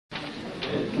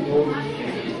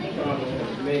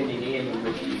blending in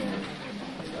with the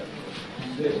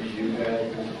you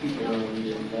guys and speaking on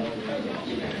you.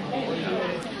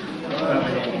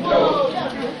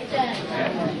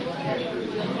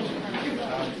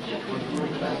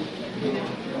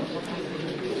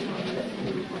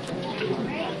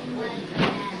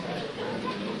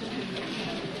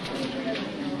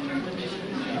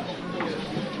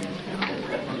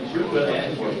 You will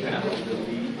ask your pastor to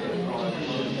read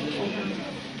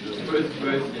the first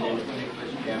verse in the 21st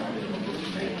chapter of the book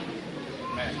of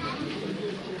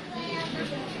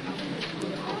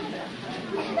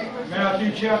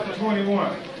Matthew chapter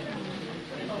 21.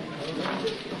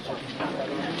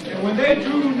 And when they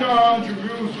drew nigh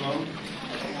Jerusalem,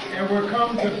 and were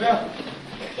come to Bethel,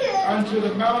 unto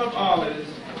the Mount of Olives,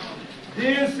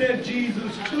 then said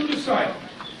Jesus to the disciples,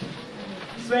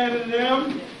 saying to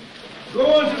them,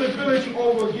 Go into the village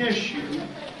over against you,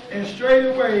 and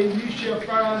straightway ye shall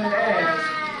find an ass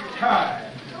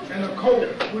tied, and a colt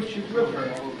which is with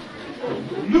her.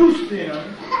 Loose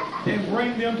them, and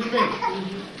bring them to me.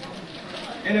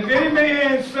 And if any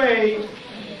man say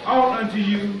aught unto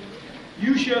you,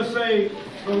 you shall say,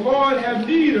 The Lord have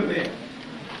need of them.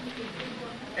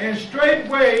 And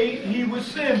straightway he would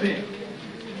send them.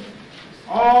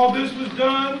 All this was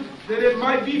done that it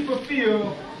might be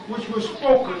fulfilled, which was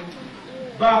spoken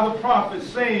by the prophet,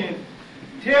 saying,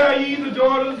 Tell ye the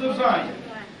daughters of Zion,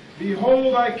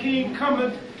 Behold, thy king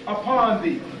cometh upon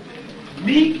thee,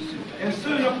 meek and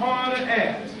sitting upon an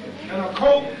ass, and a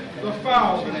colt the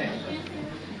foal of an ass.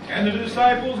 And the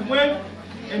disciples went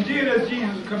and did as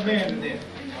Jesus commanded them,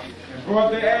 and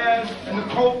brought the ass and the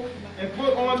colt, and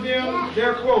put on them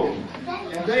their clothes,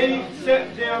 and they set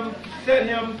him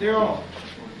thereon.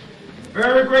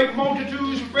 Very great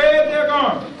multitudes spread their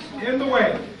garments in the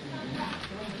way.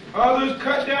 Others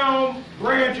cut down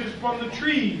branches from the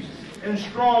trees and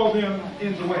strawed them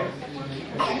in the way.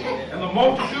 And the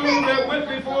multitude that went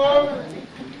before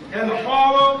and the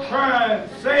follower cried,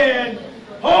 saying,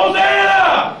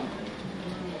 Hosanna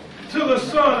to the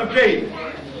Son of David.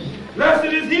 Blessed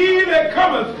is he that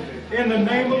cometh in the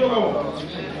name of the Lord.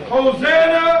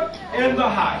 Hosanna in the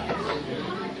highest.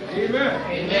 Amen.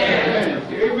 Amen.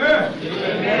 Amen.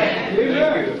 Amen.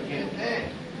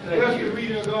 Amen. Bless the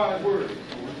reading of God's word.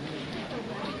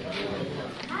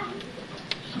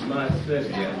 My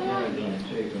subject, I'm going to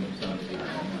take them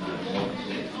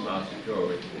sometime. My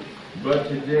story. But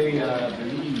today I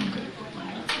believe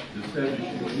the subject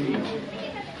should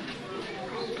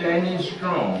be standing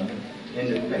strong in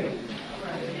the faith.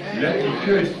 Let the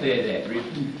church say that.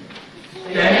 Repeat.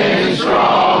 Standing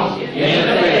strong in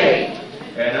the faith.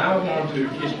 And I want to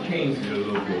just change it a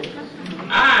little bit.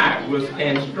 I will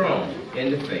stand strong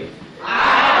in the faith.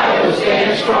 I will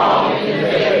stand strong in the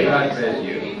faith. God bless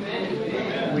you.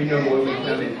 We know where we're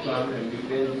coming from, and we've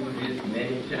been through this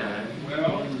many times.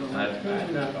 Well, I try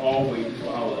not to always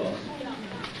follow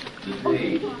the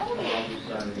day,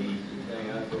 Sunday, thing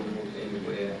I go most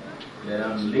anywhere that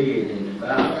I'm led in the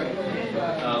Bible. I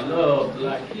love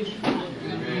Black history,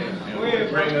 and we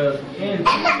bring us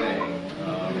into things.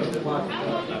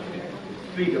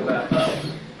 Speak about us,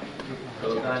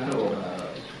 because I know about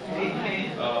us.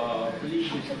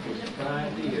 Police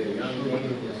Friday, a young man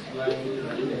was slain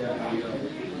right there on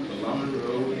Solomon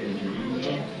Road in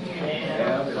Jerusalem.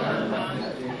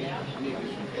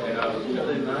 And I was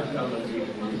telling my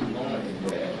congregation this morning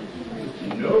that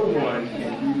no one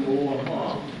can do more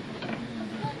harm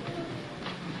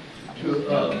to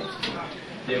us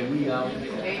than we ourselves.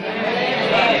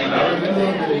 I remember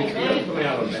from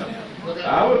Alabama. I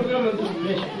was coming to the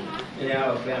mission in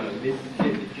Alabama,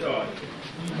 Mississippi, Georgia.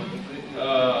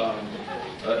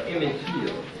 Emmett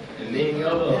Till and many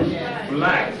other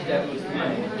blacks that was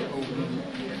slain.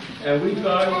 And we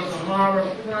thought it was a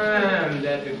horrible crime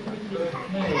that the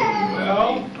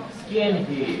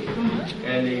skinhead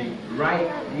and the right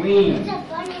wing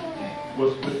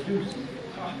was producing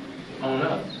on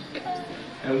us.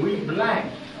 And we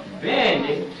blacks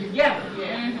banded together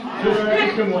to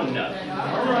strengthen one another,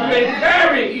 to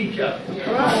encourage each other,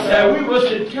 that we was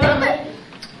determined,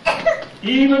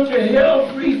 even to hell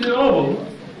freezing over,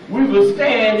 we will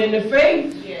stand in the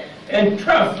faith and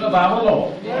trust of our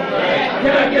Lord.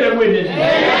 Can I get a witness?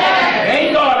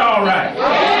 Ain't God all right? I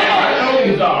know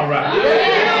he's all right.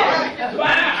 So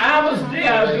I was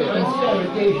there doing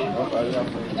segregation.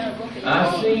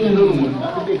 I seen Lumen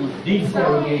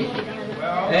desegregation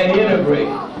and integrate.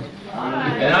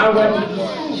 And I went to the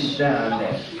schools down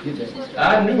there.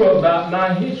 I knew about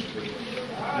my history.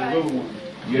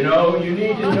 You know, you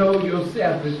need to know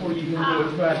yourself before you can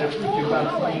go try to preach about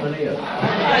someone else.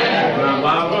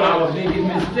 Our biggest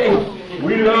mistake.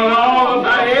 We learn all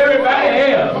about everybody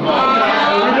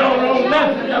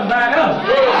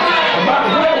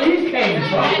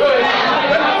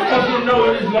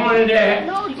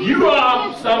knowing that you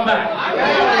are somebody.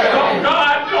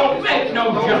 God don't make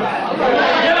no jump.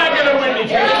 Can I get a witness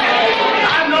here?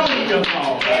 I know you're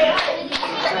called.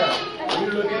 You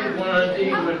look at one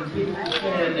day when people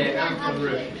stand there, I'm from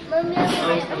Russia.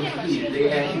 I'm from Sweden. They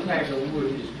ask Tiger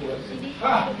Woods this question.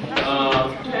 Tiger,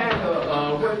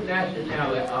 what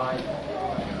nationality are you?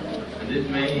 And this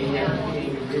man has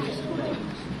king of rich slaves.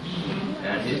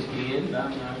 And his skin,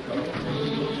 I'm not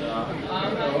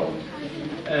called.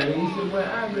 And he said, well,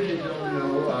 I really don't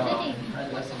know. I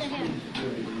got some Swedish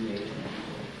blood in me.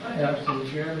 I have some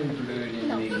German blood in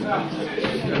me. A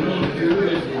little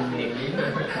Jewish in me.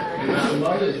 And my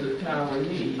mother's a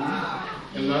Taiwanese.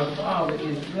 And my father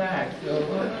is black. So,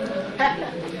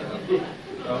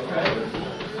 okay.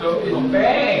 So it's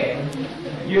bad.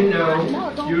 You know,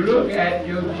 you look at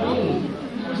your genes.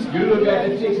 You look at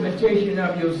the pigmentation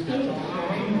of your skin.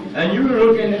 And you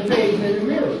look in the face in the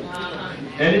mirror.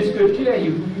 And it's going to tell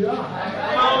you who you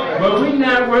are. But we're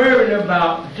not worried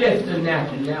about just the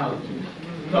nationality.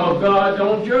 Because God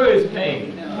don't judge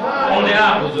things on the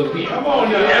outward appearance. Come on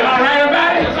now. Am I right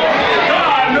about it?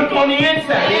 God look on the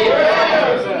inside.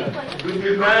 Which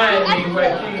reminds me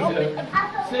what Jesus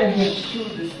sent his two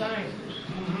disciples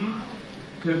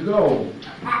to go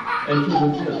into the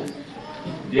village.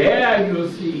 There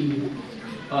you'll see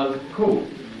a coat.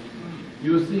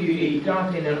 You'll see a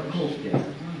donkey and a coat there.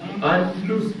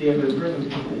 Unloose them and bring them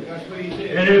to them.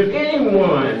 And if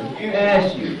anyone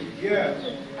asks you,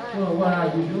 well, why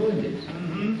are you doing this?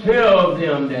 Tell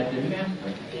them that the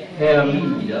master have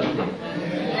need of them.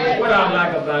 What I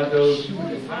like about those two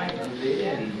disciples, they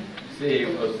didn't say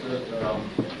it was such a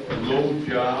low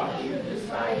job.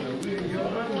 Disciple, we're your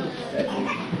understudy.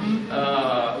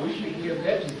 We should give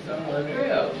that to someone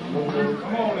else.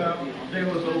 Come on now. They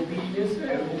was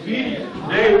obedient.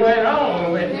 They went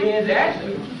on when men asked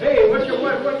them, hey, what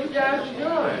you guys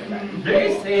doing?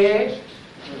 They said,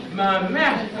 my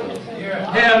master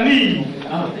have need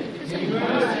of it.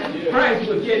 Christ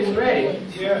was getting ready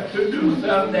to do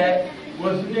something that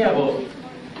was never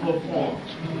performed.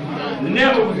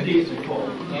 Never was did before.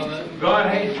 God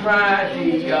had tried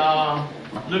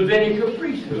the Levitical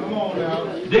priesthood. Come on now.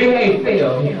 They had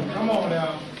failed him. Come on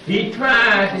now. He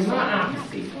tried the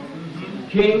monarchy.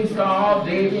 King Saul,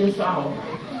 David, and Solomon,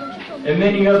 and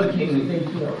many other kings, they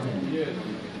failed him.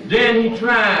 Then he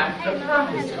tried the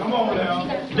prophets. Come on now.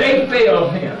 They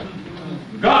failed him.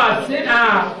 God sent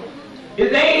out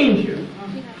his angel.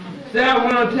 Said, I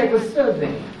want to take a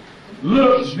survey.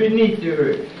 Look beneath the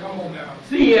earth. Come on now.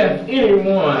 See if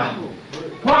anyone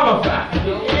qualified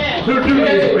to do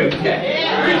this great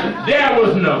task. There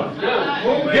was none.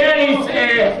 Then he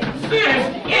said, search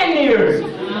in the earth.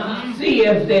 See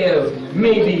if there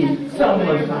may be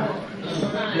someone found.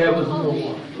 There was no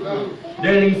one.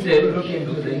 Then he said, look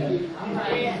into the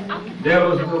heavens. There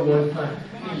was no one found.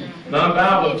 My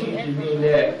Bible teaches me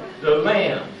that the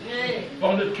Lamb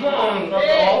from the tongue of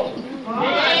the altar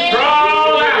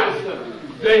crawled out.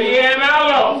 Said, yeah, my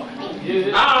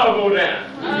Lord, I'll go down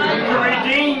to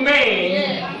redeem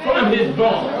man from his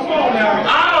bones. Come on now.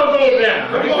 I'll go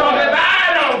down. Because if I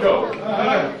don't go,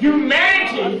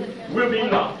 humanity will be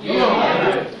lost.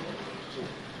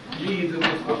 Jesus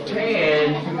was prepared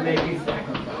to make a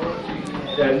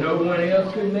sacrifice that no one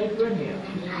else could make for him.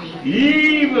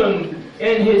 Even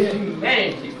in his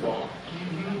humanity form,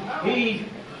 he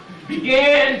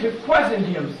began to question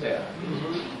himself.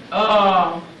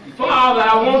 Father,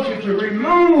 I want you to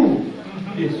remove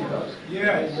this cup.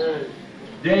 Yes.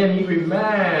 Then he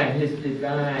reminded his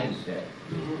divine self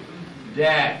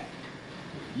that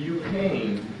you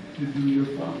came to do your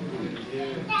Father's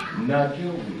will, not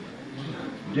your will.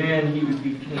 Then he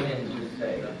began to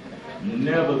say,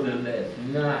 nevertheless,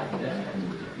 not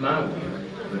my will,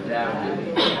 but thy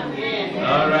will.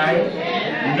 All right?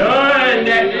 Knowing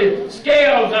that the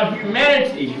scales of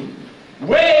humanity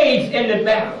weighs in the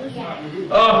balance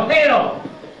of hell,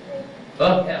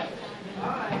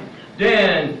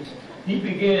 Then he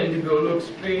began to go look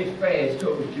straight fast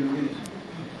towards Jerusalem.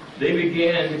 They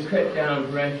began to cut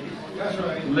down branches,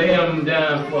 lay them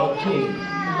down for a king.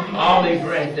 Olive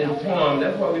branch and palm,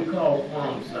 that's what we call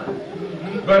palm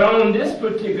sign. But on this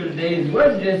particular day, it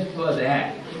wasn't just for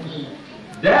that.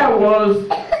 There was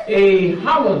a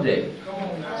holiday,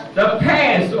 the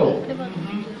Passover,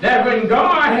 that when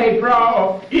God had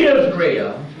brought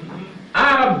Israel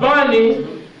out of bondage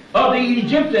of the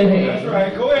Egyptian hand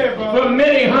for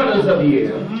many hundreds of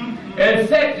years and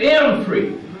set them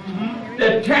free,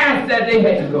 the task that they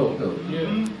had to go through.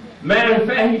 Matter of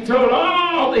fact, he told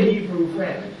all the Hebrew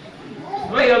families,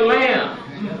 slay a lamb,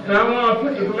 and I want to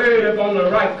put the blood up on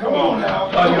the right corner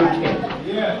of your tent.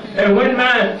 And when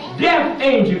my death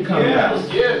angel comes out,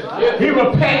 he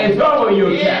will pass over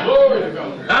your town.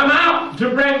 I'm out to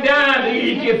bring down the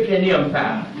Egyptian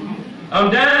empire.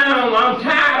 I'm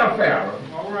tired of Pharaoh.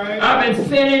 I've been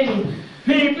sending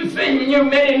people, sending you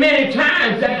many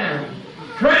times down,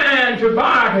 trying to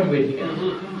bargain with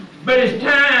you. But it's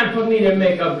time for me to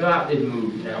make a godly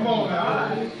move now. Come on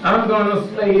now. I'm going to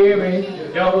slay every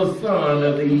elder son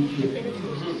of the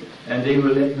Egyptians, and they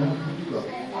will let me go.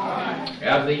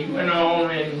 After he went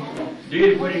on and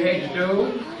did what he had to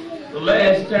do, the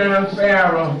last time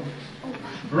Pharaoh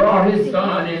brought his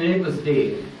son and it was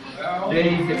dead. Then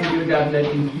he said, you got to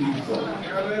let these people go.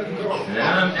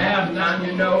 And now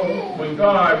you know, when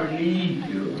God relieved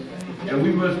you, and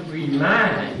we must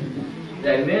remind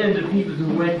that many of the people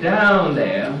who went down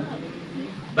there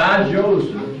by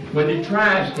Joseph, when the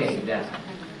tribes came down,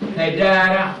 had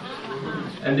died out.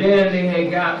 And then they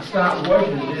had stopped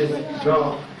worshiping this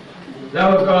God. That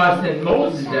was God sent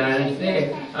Moses down and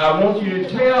said, I want you to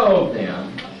tell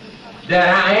them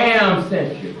that I am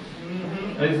sent you.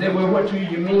 And he said, well, what do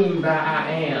you mean by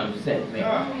I am sent me?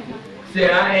 He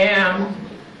said, I am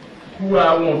who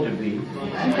I want to be,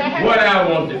 what I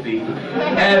want to be,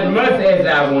 as much as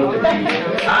I want to be.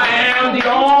 I am the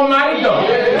Almighty God,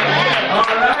 all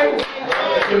right?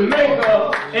 The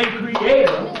maker and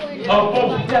creator of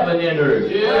both heaven and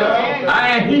earth. I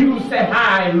am he who sat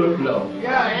high and looked low.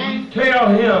 Tell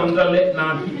him to let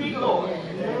my people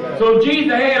go. So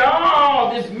Jesus had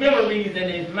all these memories in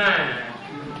his mind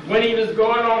when he was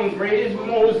going on great as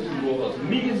Moses was,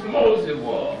 meek as Moses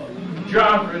was,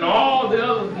 Joshua and all the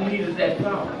other leaders that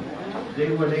followed. They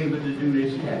weren't able to do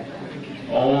this task.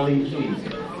 Only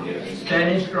Jesus,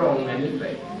 standing strong in his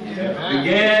faith,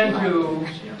 began to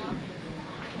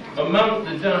amount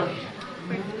the donkey,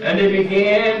 and they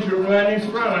began to run in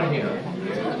front of him,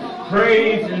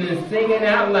 praising and singing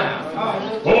out loud,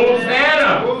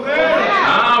 Hosanna!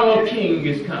 Our King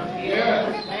is coming.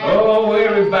 Oh,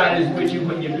 everybody's with you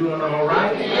when you're doing all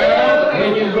right.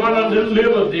 When you're going to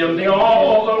deliver them, they're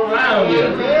all around you.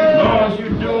 As long as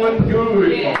you're doing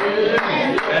good.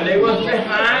 And they was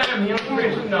behind him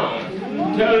preaching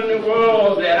on, telling the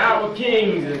world that our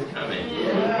King is coming.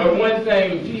 But one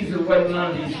thing, Jesus wasn't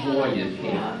one of these warriors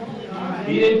king.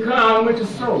 He didn't come with the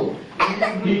sword.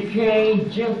 He came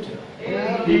gentle.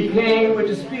 He came with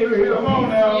the spirit of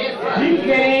He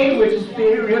came with the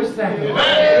spirit of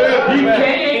sacrifice. He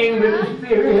came with the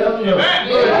spirit of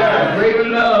love. Greater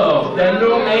love that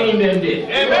no man did.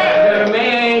 That a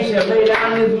man shall lay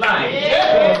down his life.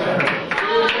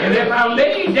 And if I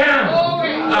lay down,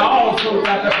 I also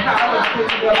got the power to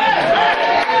pick it up.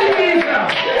 Jesus,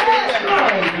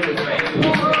 strong to the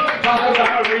faith. Talk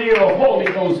about real Holy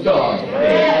Ghost God.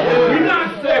 You're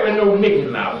not serving no Mickey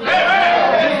Mouse.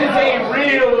 This is a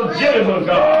real legitimate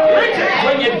God.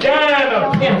 When you're dying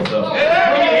of cancer,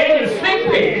 when you're in the sick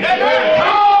bed,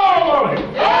 call on him.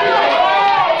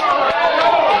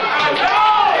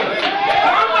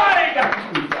 Somebody got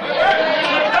you. The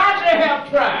doctor have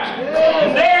tried,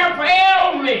 and they have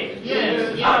failed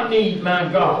me. I need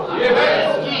my God.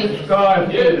 This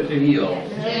God is to heal.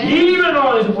 Even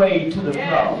on his way to the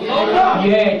cross, he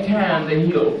had time to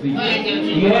heal people.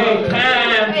 He had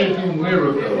time to do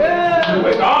miracles, to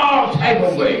work all type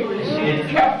of ways. It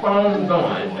kept on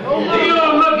going. He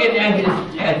was looking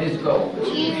at his goal.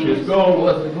 His goal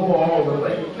was to go all the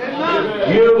way.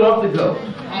 Give up the ghost.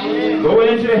 Go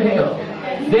into hell.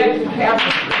 Set the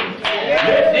captive free.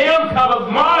 Let them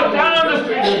come march down the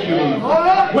street of you,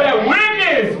 where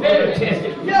witness will attest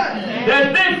that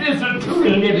this is a true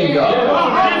living God.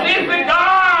 This is the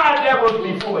God that was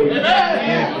before you.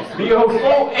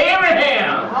 Behold,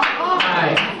 Abraham.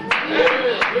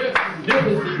 This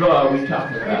is the God we're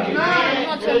talking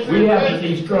about. We have to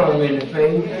be strong in the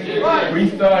faith. We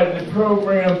started the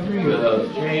program 3 of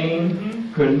us,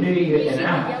 James, Cornelia, and I.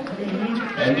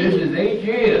 And this is 8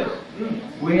 years.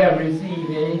 We haven't received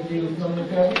anything from the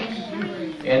government.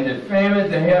 And the families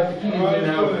that have the kids in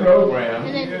our program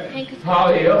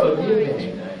hardly ever give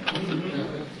anything.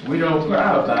 We don't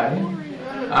cry about it.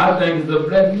 I think it's a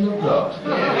blessing of God.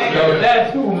 So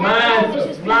that's who my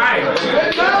supplier. And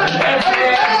that's my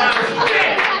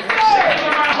strength. That's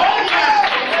my whole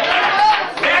life.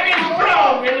 That is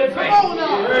strong in the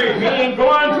faith. We ain't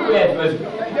going through that, but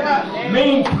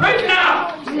mean putting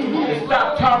out. And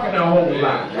stop talking a whole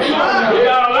lot. We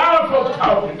got a lot of folks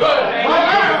talking.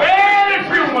 Very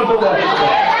few was the one.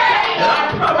 And I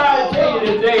come out and tell you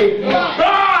today,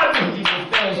 God needs you to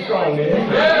stand strong in it.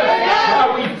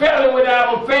 Now we fell with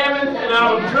our families and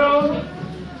our children.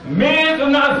 Men are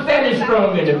not not standing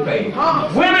strong in the faith.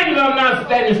 Women are not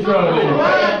standing strong in the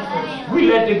faith. We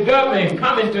let the government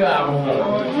come into our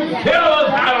home, tell us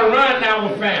how to run our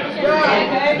family.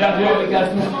 That's why we got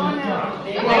some problems.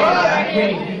 You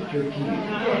can't beat your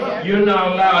kids. You're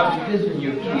not allowed to listen to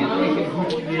your kids. They can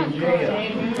put you in jail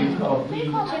because we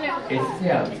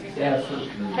accept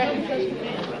self-socialization.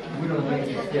 We don't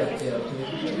make accept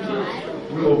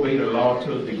self-socialization. We obey the law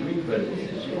to a degree, but this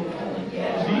is your home. These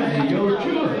are your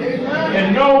children.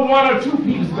 And no one or two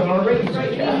people is going to raise your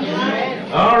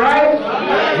child. All right?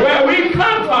 Where we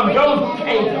come from, those who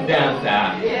came from down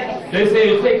south, they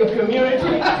say to take a community,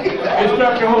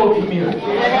 instruct the whole community.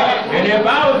 And if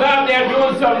I was out there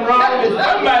doing something wrong and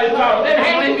somebody thought,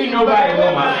 then ain't be nobody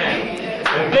on my hand.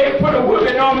 If they put a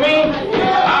whipping on me,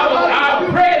 I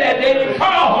would pray that they didn't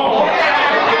call home.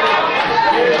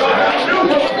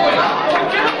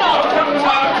 Talking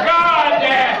about God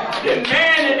that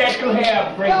demanded that you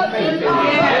have great faith in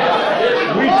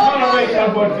Him. We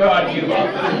tolerate what God gives us.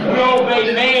 We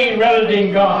obey man rather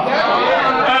than God.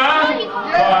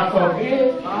 God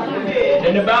forbid.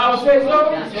 Didn't the Bible say so?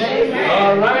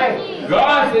 All right.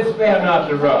 God says spare not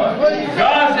the rod.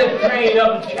 God says train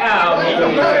up a child in the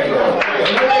way. And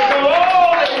when they go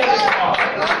all in the car,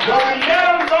 so we let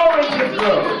them go into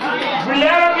drugs. We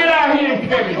let them get out here and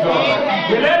carry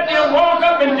guns. We let them walk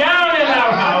up and down in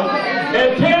our house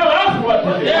and tell us what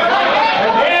to do.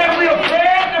 And then we'll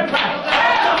pay the price.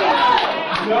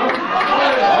 You know?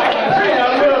 I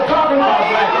love talking about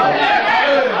black people.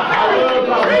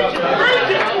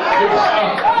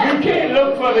 You can't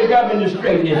look for the government to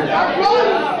straighten this out.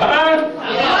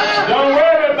 Don't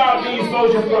worry about these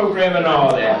social programs and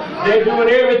all that. They're doing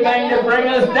everything to bring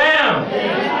us down.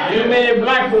 Too many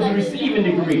black was receiving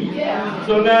degrees.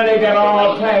 So now they got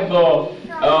all type of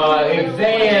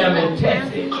exam and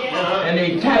testing. And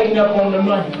they tighten up on the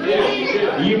money.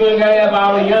 Even got to have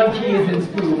our young kids in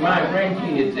school. My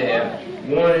grandkids there.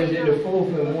 One is in the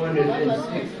 4th and one is in the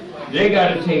 6th. They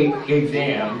got to take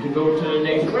exams to go to the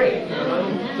next grade.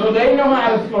 So they know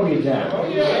how to slow you down.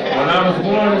 When I was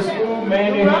going to school,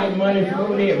 man, they had money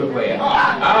flowing everywhere.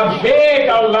 I beg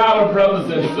a lot of brothers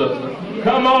and sisters,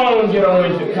 come on and get on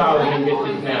into college and get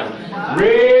this now.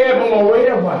 Rev, I'm going to wait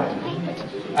a while.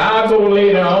 I'll go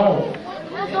later on.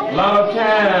 A lot of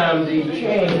times they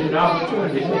change and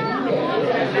opportunities.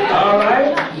 All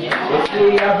right? But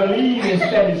see, I believe in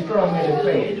standing strong in the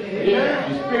faith.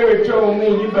 The Spirit told me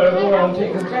you better go out and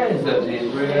take advantage of this,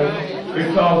 man,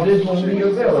 because this won't be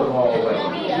available always.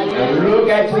 And we look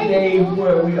at today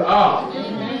where we are.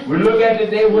 We look at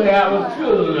today where our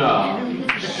children are.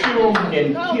 Shooting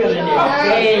and killing and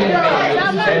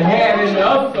gangbanging and having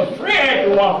us afraid to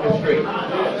walk the street.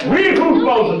 We who's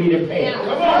supposed to be the parents.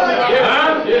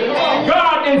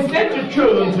 God didn't send the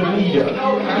children to lead us. A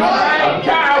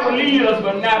child will lead us,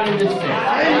 but not in this sense.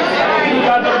 You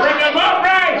got to bring them up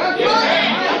right.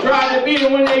 Try to beat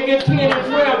them when they get 10 and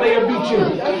 12, they'll beat you.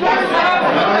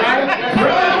 Alright?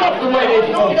 Bring them up the way they're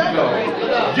supposed to go.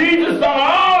 Jesus saw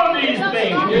all of these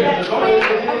things.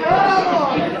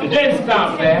 It didn't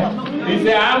stop there. He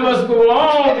said, I must go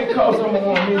on because I'm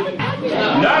on a mission.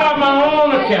 Not on my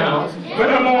own account, but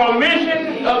I'm on a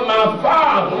mission of my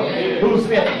Father who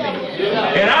sent me.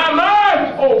 And I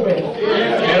must obey.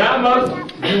 And I must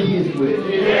do His will.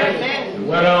 And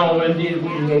what on and did we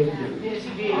have to do.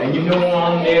 And you know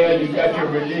on there, you got your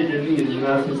religious leaders, and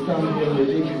I said, some of them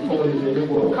religious forces in the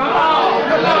world. Come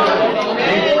on!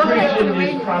 They're preaching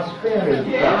this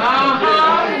prosperity.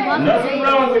 Nothing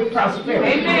wrong with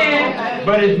prosperity. Amen.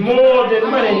 But it's more than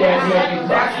money that makes you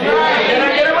prosper. Can I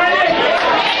get a money?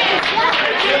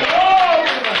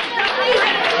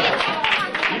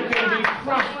 You can be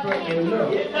prosperous in love.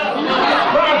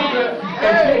 Prosper in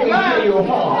taking care of your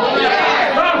home.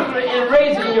 Prosper in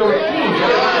raising your kids.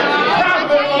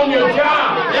 On your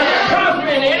job, prosper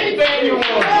in anything you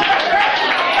want.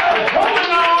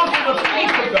 Holding on to the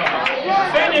faith of God,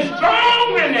 standing strong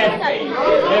in that faith,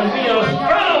 and be a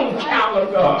strong child of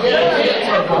God.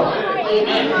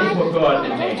 That's what God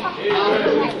demands.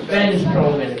 Standing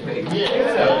strong in the faith.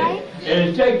 And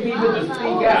it takes people to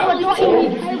speak out. Oh, you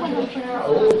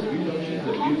know she's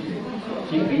abusive.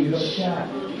 She beat her child.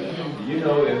 You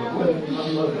know, if it wasn't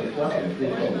my mother, I would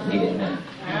think I was dead now.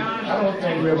 I don't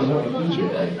think Reverend Hunter did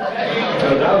that.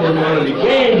 Because I was one of the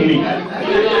gang leaders.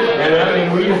 And I mean,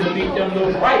 we used to beat them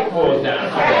little white boys down.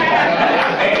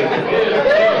 Hey,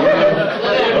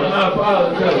 but my father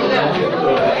told me,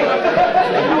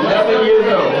 11 years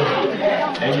old,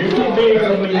 and you too big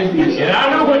for me to beat. And I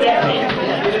know what that means.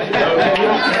 Okay?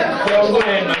 So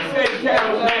when the set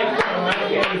time night come, I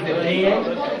came to Dan.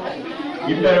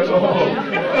 You better go home.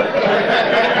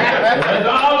 That's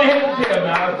all they had to tell me.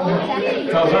 I was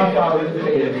Because my father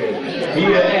said that.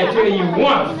 He'll tell you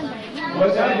once.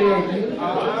 What I did,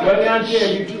 what did I tell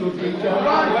you 2 or 3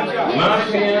 times? My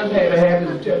parents had a habit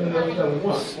of telling them something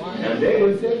once. And they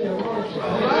would say,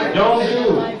 don't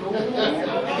do it.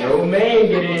 The old man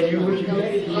get in you, what you get.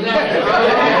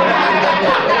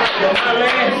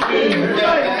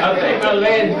 I think my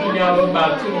last meeting I was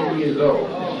about 10 years old.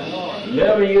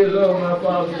 11 years old, my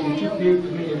father said, you're too big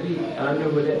for me to be. I know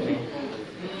what that means.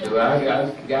 So I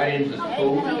got into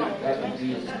school, got to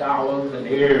be scholars and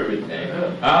everything.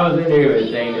 I was in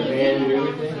everything, the band and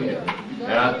everything else.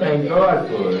 And I thank God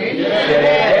for it. That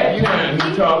at that time,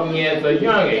 he taught me at a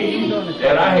young age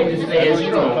that I had to stand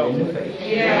strong in the faith.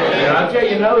 And I'll tell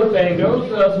you another thing,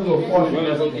 those of us who are fortunate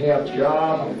enough to have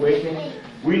jobs, working,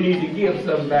 we need to give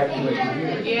something back to the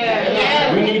community.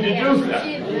 We need to do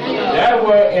something. That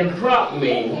would imprompt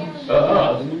me,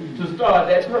 us, to start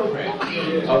that program.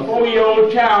 A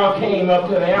 4-year-old child came up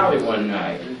to the alley one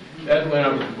night. That's when I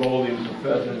was a Bowling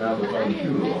professor and I was on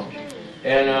tour.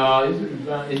 And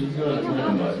this is going to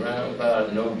come around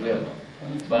about November,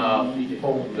 about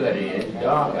 4:30, it's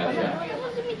dark outside.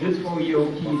 This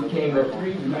 4-year-old kid came up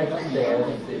 3 nights upstairs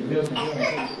and said,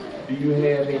 Mr. do you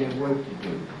have any work to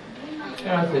do? And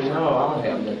I said, no, I don't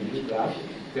have nothing to do. I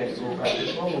better go back to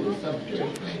school to some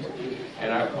church man. And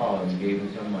I called him and gave him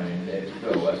some money and let it go.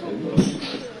 I said, look,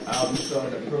 I'll be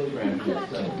starting a program this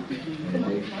summer in the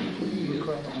next few years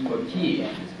for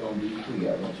kids. It's going to be free.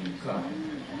 I want you to come.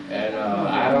 And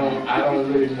I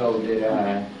don't really know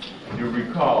that to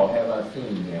recall, have I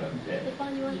seen him?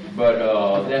 But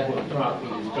that's what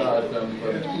prompted me to start something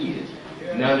for the kids.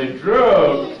 Now the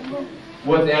drug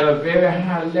was at a very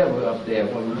high level up there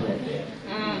when we went there.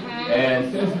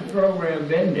 And since the program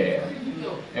been there,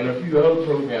 and a few other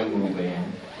programs moved in,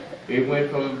 it went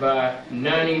from about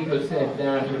 90%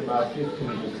 down to about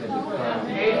 15% of crime.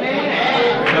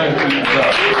 Thank you,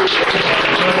 God.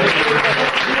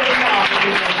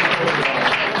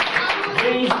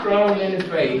 Being strong in his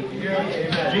faith,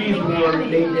 Jesus wanted to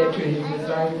relate that to his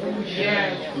disciples.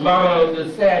 A lot of the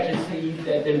Sadducees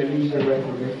that didn't believe in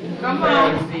resurrection,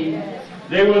 Pharisees,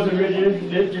 they was the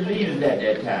religious leaders at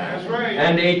that time. Right.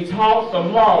 And they taught the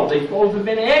law. They supposed to have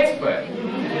been experts.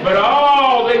 But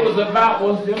all they was about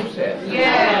was themselves.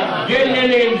 Getting in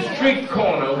the street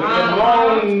corner with the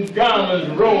long garments,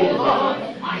 robes on.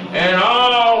 And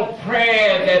all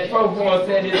prayer that folks want to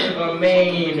say this is a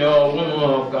man or woman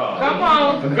of God. Come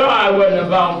on. God wasn't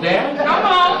about that. Come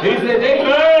on. He said they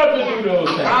love to do those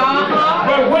things.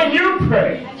 But when you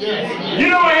pray, you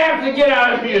don't have to get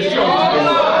out and be a showman.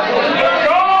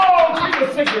 Go to the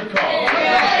secret call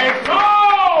and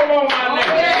call on my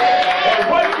name. And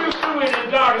what you do in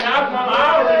the dark,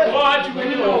 I'll reward you in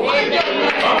the open.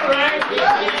 All right?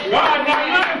 God not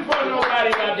looking for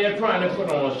nobody out there trying to put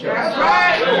on a show.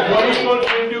 What he's going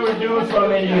to do is do it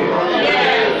from in here.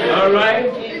 All right?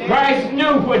 Christ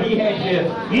knew what he had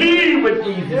to leave with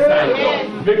these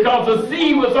disciples because the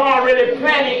seed was already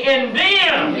planted in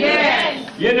them.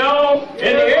 You know,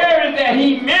 in the area that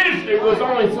he ministered was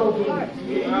only so good.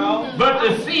 But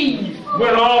the seed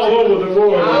went all over the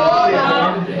world.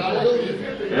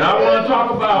 And I want to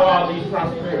talk about all these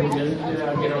prosperity ministers.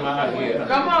 I'll get them out here.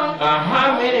 Come on.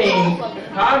 How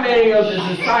many of the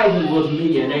disciples was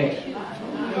millionaires?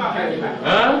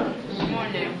 Huh?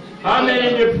 How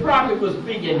many of the prophet was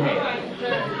billionaires?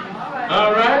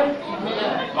 All right?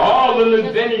 All the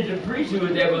little vintage of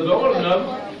priesthood that was old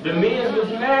enough, the men was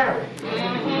married.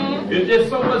 There's just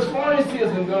so much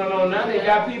fornication going on now. They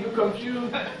got people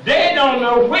confused. They don't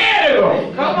know where to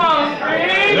go. Come on.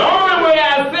 The only way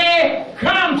I say,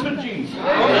 come to Jesus.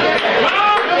 Come to the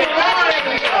Lord.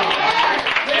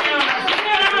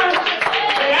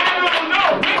 I don't know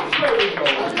which way to go.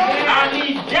 I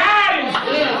need guidance.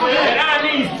 And I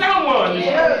need someone to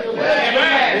show me.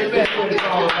 That's what it's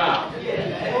all about.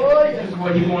 This is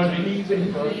what he wanted to leave in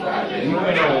his life. And he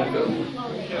went on to.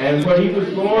 And what he was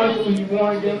going through, he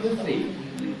wanted them to see.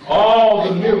 All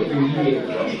the miracles he had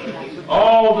done.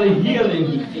 All the healing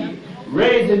he did.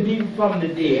 Raising people from the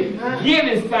dead.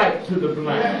 Giving sight to the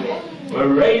blind. But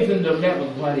raising the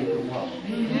lepers while they could walk.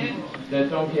 That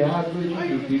don't care how good you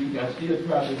do, people can still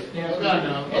try to stamp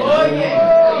you.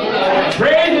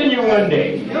 Praising you one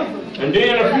day. And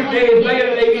then a few days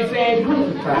later they be saying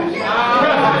crucified.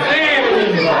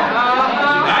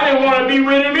 I didn't want to be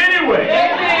with him anyway.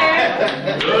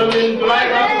 Like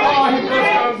I thought he was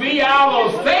going to be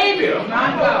our Savior. I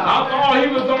thought he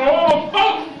was the old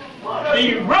folk, the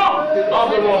rock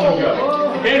of the Roman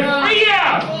God. And free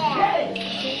us.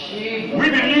 We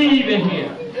believe in him.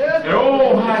 And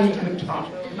oh, how he could talk.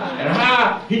 And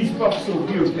how he spoke so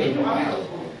beautifully.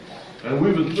 And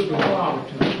we was looking forward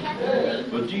to it.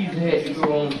 Jesus had to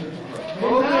go on to the cross.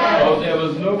 Because there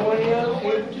was no one else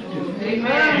able to do it.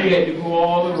 He had to go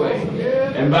all the way.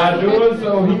 And by doing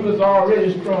so, he was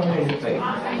already strong in his faith.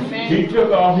 He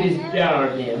took off his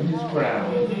diadem, his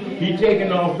crown. He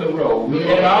taken off the robe. He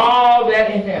had all that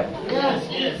in heaven.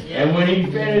 And when he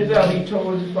finished up, he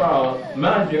told his Father,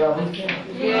 my job is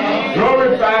done.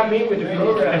 Glorify me with the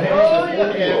glory I have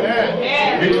before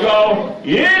you. Because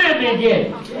in the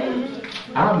beginning,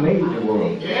 I made the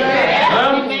world.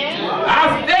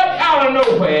 I stepped out of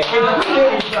nowhere and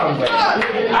created somewhere.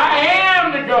 I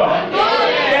am the God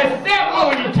that stepped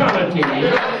on eternity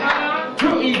to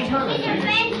eternity.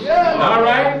 All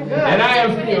right? And I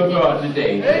am still God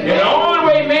today. And the only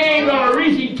way man going to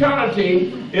reach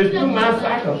eternity is through my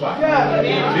sacrifice.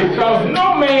 Because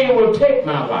no man will take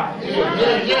my life.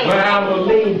 But I will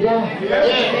lay it down.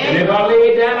 And if I lay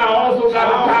it down, I also got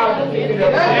the power to pick it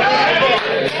up.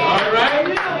 All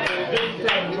right?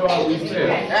 God we serve.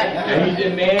 And he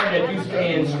demands that you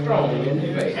stand strong in the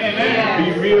faith.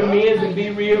 Be real men and be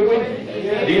real women.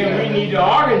 Then we need to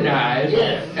organize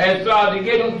and start to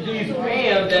get these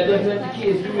fans that doesn't let the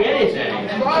kids do anything.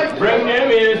 Bring them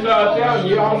in and start telling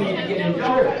you, y'all need to get in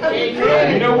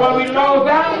church. You know what we lost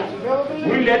out?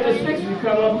 We let the 60s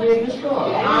come up here and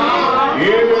destroy.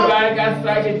 Everybody got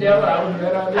psychedelic. I was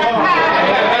right out there.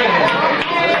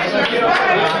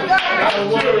 I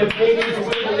was one of the biggest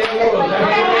women in the world.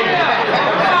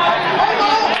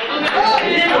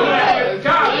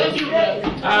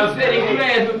 I was sitting in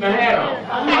class with my hat on.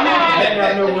 And I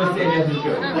know what's in this is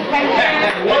good.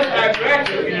 Once I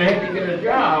graduated and I had to get a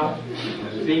job,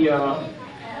 see, I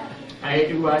had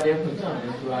to go out there for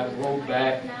something. So I rolled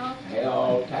back, hair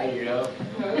all tied up,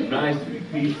 nice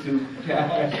three-piece suit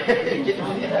tie. The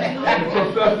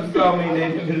professor saw me and they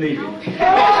didn't believe it.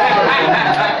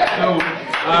 So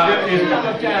it's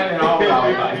summertime and all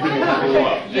our life. We need to go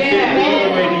up. Take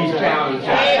away these challenges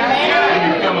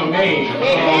and become a man.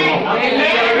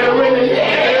 Continue reading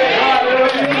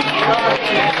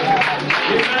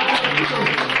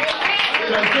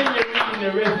the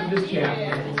rest of this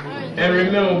chapter. And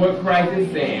remember what Christ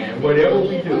is saying. Whatever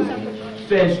we do,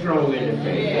 stand strong in the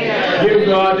faith. Give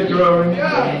God the glory.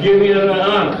 Give him the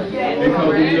honor.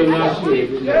 Because he will not share.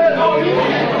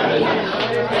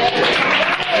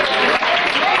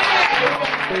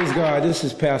 Praise God. This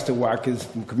is Pastor Watkins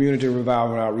from Community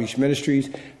Revival and Outreach Ministries.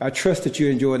 I trust that you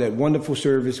enjoyed that wonderful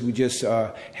service we just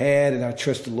had, and I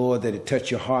trust the Lord that it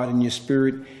touched your heart and your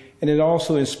spirit, and it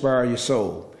also inspired your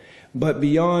soul. But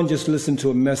beyond just listening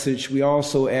to a message, we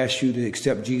also ask you to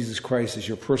accept Jesus Christ as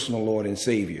your personal Lord and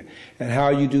Savior. And how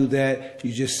you do that,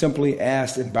 you just simply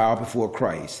ask and bow before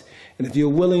Christ. And if you're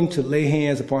willing to lay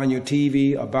hands upon your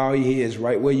TV or bow your heads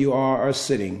right where you are or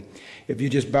sitting, if you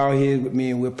just bow your head with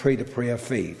me and we'll pray the prayer of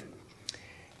faith.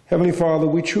 Heavenly Father,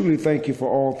 we truly thank you for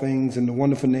all things in the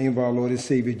wonderful name of our Lord and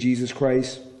Savior, Jesus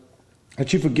Christ.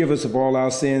 That you forgive us of all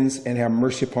our sins and have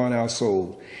mercy upon our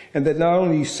soul. And that not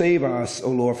only you save us, O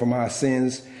Lord, from our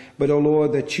sins, but, O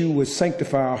Lord, that you would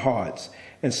sanctify our hearts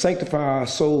and sanctify our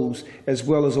souls, as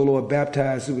well as, O Lord,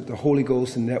 baptize us with the Holy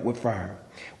Ghost and that with fire.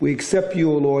 We accept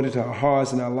you, O Lord, into our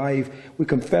hearts and our life. We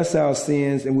confess our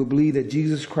sins, and we believe that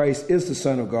Jesus Christ is the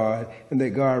Son of God and that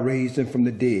God raised him from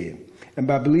the dead. And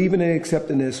by believing and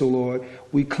accepting this, O Lord,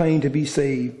 we claim to be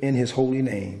saved in his holy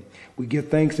name. We give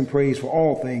thanks and praise for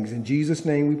all things. In Jesus'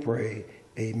 name we pray.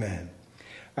 Amen.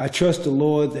 I trust the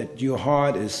Lord that your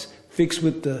heart is fixed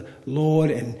with the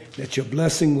Lord and that your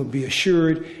blessing will be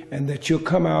assured and that you'll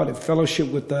come out and fellowship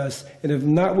with us. And if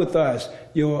not with us,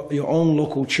 your own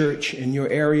local church in your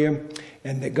area,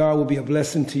 and that God will be a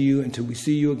blessing to you until we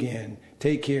see you again.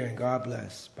 Take care and God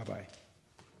bless. Bye-bye.